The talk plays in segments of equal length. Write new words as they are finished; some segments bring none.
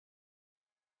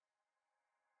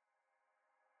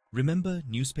Remember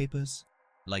newspapers?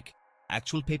 Like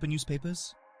actual paper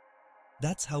newspapers?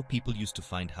 That's how people used to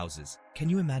find houses. Can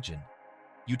you imagine?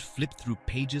 You'd flip through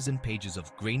pages and pages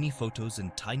of grainy photos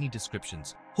and tiny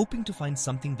descriptions, hoping to find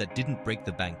something that didn't break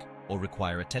the bank or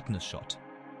require a tetanus shot.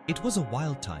 It was a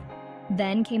wild time.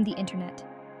 Then came the internet,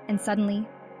 and suddenly,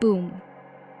 boom!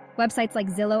 Websites like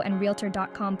Zillow and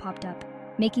Realtor.com popped up,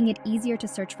 making it easier to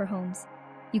search for homes.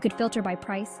 You could filter by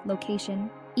price,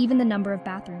 location, even the number of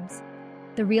bathrooms.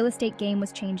 The real estate game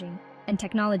was changing, and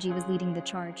technology was leading the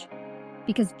charge.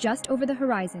 Because just over the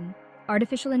horizon,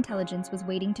 artificial intelligence was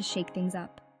waiting to shake things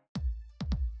up.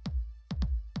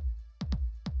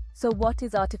 So what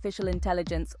is artificial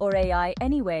intelligence, or AI,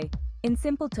 anyway? In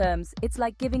simple terms, it's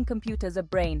like giving computers a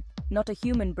brain. Not a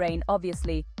human brain,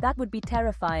 obviously. That would be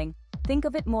terrifying. Think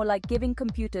of it more like giving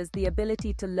computers the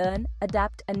ability to learn,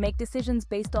 adapt, and make decisions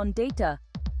based on data.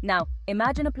 Now,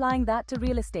 imagine applying that to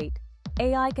real estate.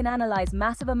 AI can analyze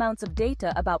massive amounts of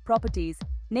data about properties,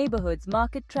 neighborhoods,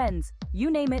 market trends,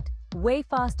 you name it, way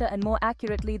faster and more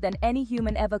accurately than any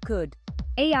human ever could.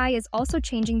 AI is also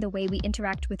changing the way we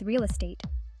interact with real estate,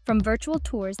 from virtual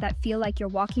tours that feel like you're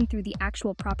walking through the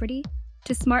actual property,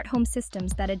 to smart home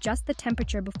systems that adjust the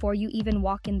temperature before you even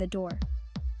walk in the door.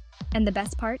 And the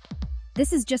best part?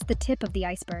 This is just the tip of the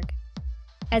iceberg.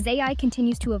 As AI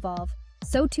continues to evolve,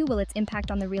 so too will its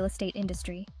impact on the real estate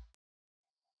industry.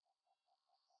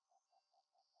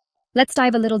 Let's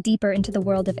dive a little deeper into the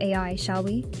world of AI, shall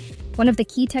we? One of the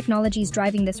key technologies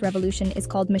driving this revolution is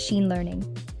called machine learning.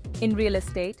 In real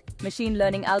estate, machine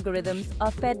learning algorithms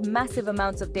are fed massive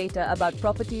amounts of data about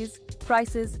properties,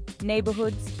 prices,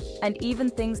 neighborhoods, and even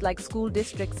things like school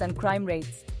districts and crime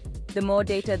rates. The more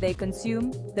data they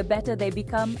consume, the better they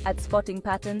become at spotting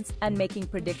patterns and making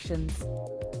predictions.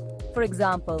 For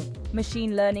example,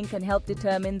 machine learning can help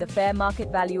determine the fair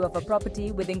market value of a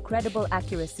property with incredible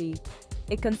accuracy.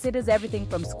 It considers everything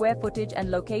from square footage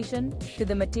and location to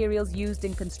the materials used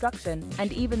in construction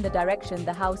and even the direction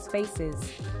the house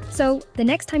faces. So, the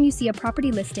next time you see a property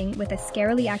listing with a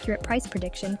scarily accurate price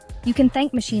prediction, you can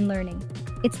thank machine learning.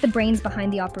 It's the brains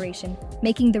behind the operation,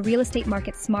 making the real estate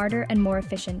market smarter and more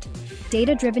efficient.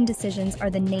 Data-driven decisions are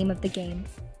the name of the game.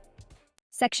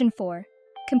 Section 4.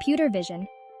 Computer vision.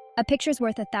 A picture's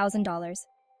worth $1,000.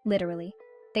 Literally.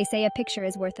 They say a picture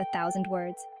is worth 1,000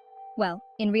 words. Well,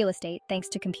 in real estate, thanks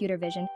to computer vision,